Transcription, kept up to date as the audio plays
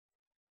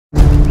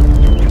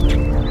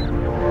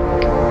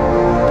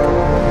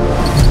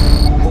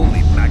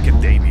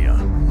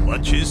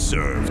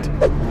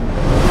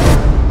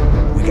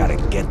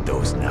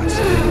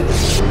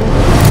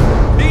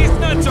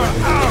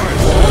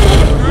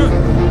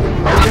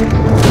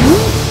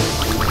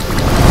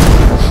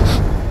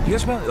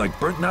about? Like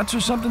burnt nuts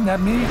or something? That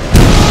me?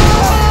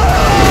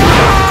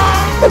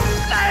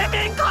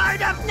 Flaming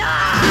gourd of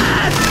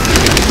nuts!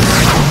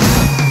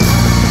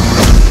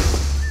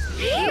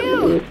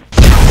 Ew!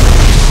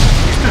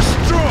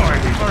 Destroy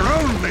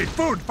our only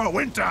food for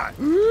winter!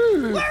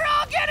 We're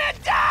all gonna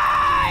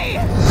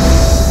die!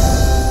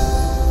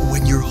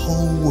 When your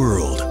whole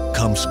world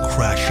comes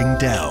crashing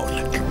down,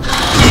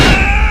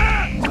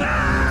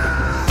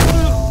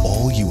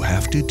 all you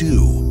have to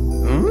do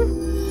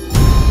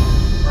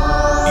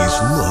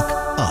is look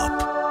up.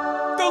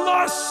 The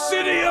lost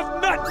city of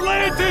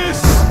Nutlantis!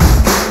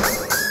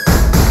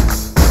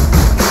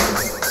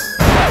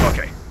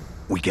 Okay,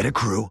 we get a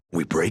crew,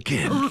 we break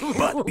in,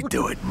 but we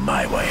do it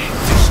my way.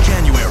 This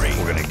January,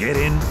 We're gonna get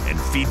in and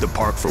feed the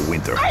park for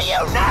winter. Are you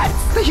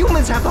nuts? The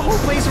humans have the whole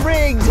place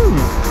rigged!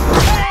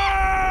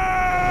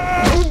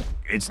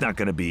 It's not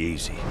gonna be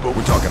easy, but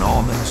we're talking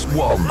almonds,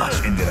 walnuts,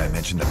 and did I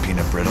mention the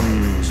peanut brittle?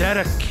 Is that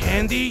a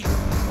candy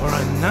or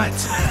a nut?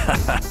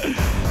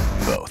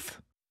 Both.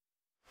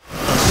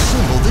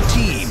 assemble the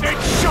team.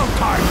 It's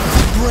showtime!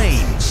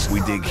 Brains,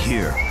 We dig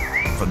here,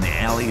 from the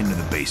alley into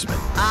the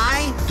basement.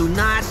 I do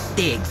not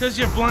dig. Because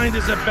you're blind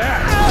as a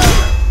bat.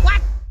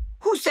 What?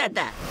 Who said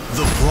that?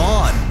 the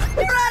Brawn,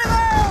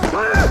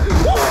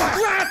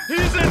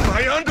 He's in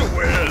my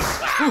underwears!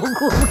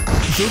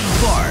 the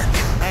Bark,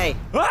 Hey,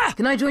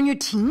 Can I join your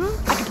team?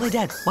 I can play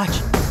dead.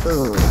 Watch.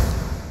 Look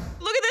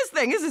at this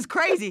thing. This is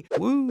crazy.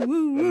 Woo,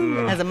 woo,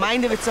 woo. Has a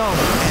mind of its own.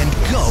 and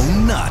Go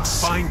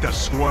Nuts. Find the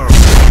squirrel.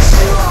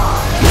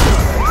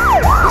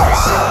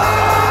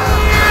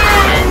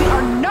 We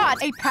are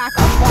not a pack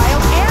of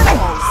wild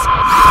animals.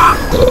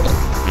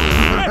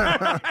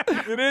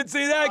 You didn't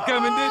see that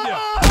coming,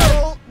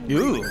 did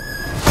you?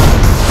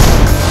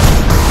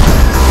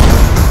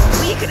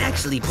 We can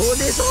actually pull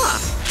this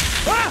off.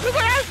 Look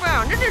what I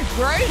found. This is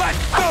great.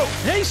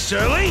 Hey,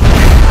 Shirley!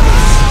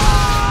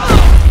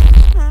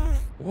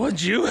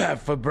 What'd you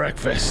have for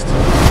breakfast?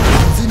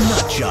 The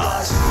Nut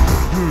Job,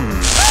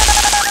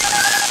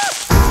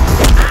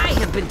 I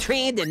have been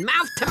trained in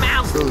mouth to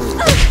mouth.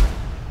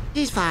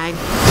 He's fine.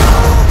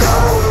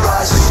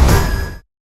 Rush.